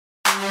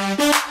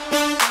Devolve,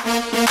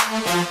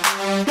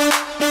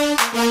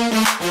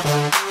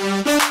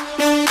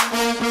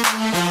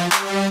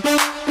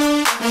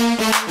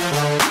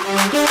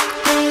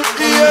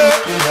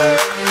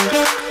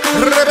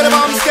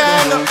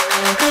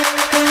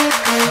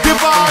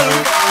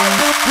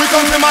 we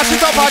come to mash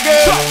it up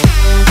again.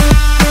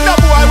 No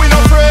boy we no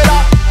afraid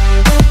of,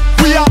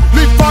 we are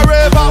live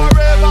forever.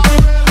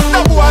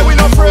 No boy we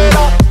no afraid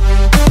of,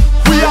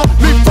 we are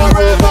live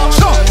forever.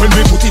 When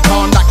we put it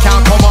on, that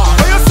can't come on.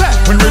 What you say?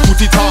 When we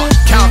put it on,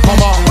 can't come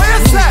on. What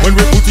you say? When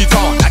we put it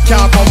on, that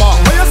can't come on.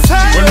 What you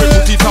say? When we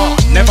put it on,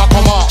 never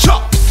come on.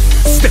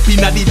 Step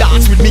in at the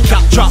dance with me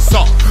cat dress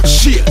up.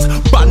 Shit,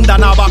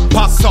 bandana back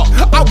pass up.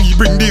 How we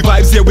bring the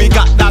vibes, yeah we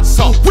got that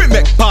so. We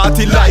make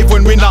party live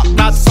when we knock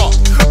that so.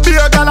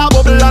 Beer gal a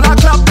bubble and a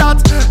clap that.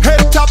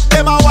 Head top,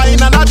 them a wine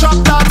and a drop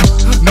that.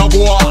 No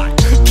boy,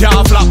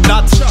 can't flap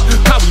that.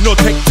 Cause we no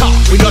take talk,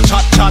 we no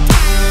chat chat.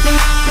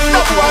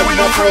 No boy we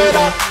no afraid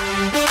of,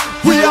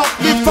 we are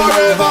live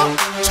forever.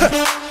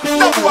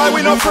 No boy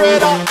we no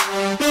afraid of,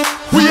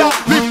 we are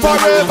live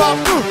forever.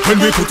 When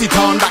we put it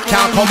on, that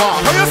can't come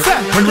on. What you say?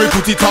 When we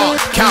put it on,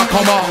 can't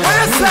come on. What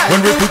you say?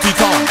 When we put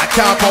it on, that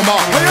can't come on.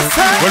 What you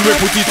say? When we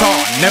put it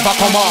on, never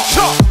come on.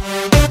 Sure.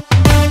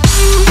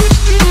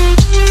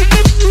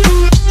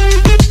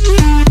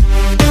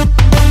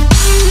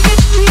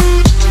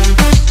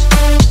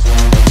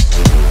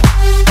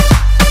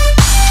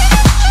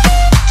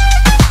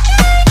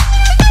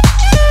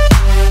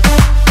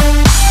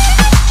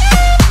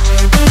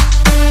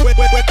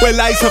 Well,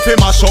 I say fi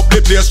mash up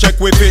the place, check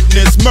with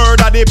fitness.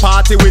 Murder the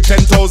party with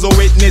 10,000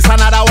 witness.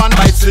 Another one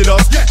bites the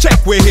dust.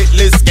 Check with hit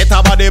list, get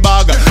a body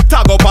bag.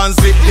 Tag up and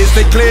zip this.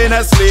 The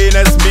cleanest,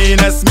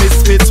 meanest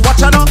misfits. Watch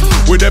out,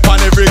 we dip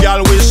on every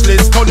girl wish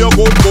list. Call your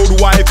good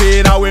wife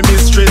in our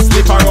mistress.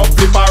 Flip her up,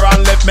 flip her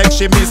and left, make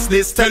she miss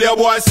this. Tell your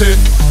boy say,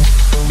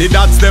 the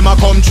dads them a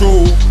come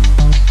true.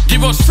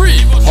 Give us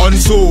free.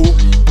 Unso,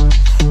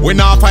 we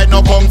not fight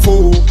no kung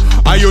fu.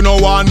 And you know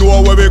I know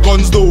what we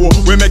guns do.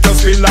 We make you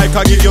feel like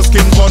I give your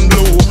skin turn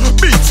blue.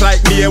 Beats like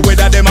me,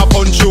 whether them a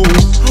punch you.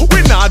 We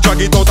not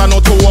drag it out and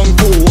not to one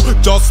coup.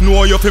 Just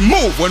know you fi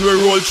move when we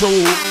roll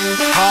through.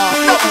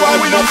 No boy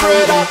we no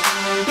afraid of,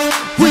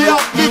 we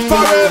are live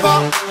forever.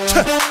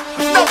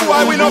 No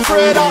boy we no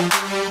afraid of,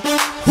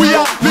 we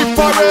are live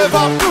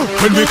forever.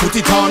 When we put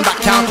it on, that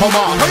can't come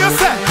on. What you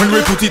say? When we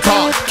put it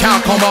on,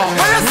 can't come on.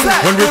 What you say?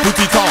 When we put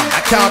it on,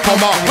 that can't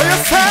come on. What you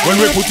say? When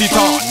we put it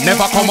on,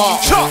 never come on.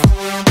 Sure.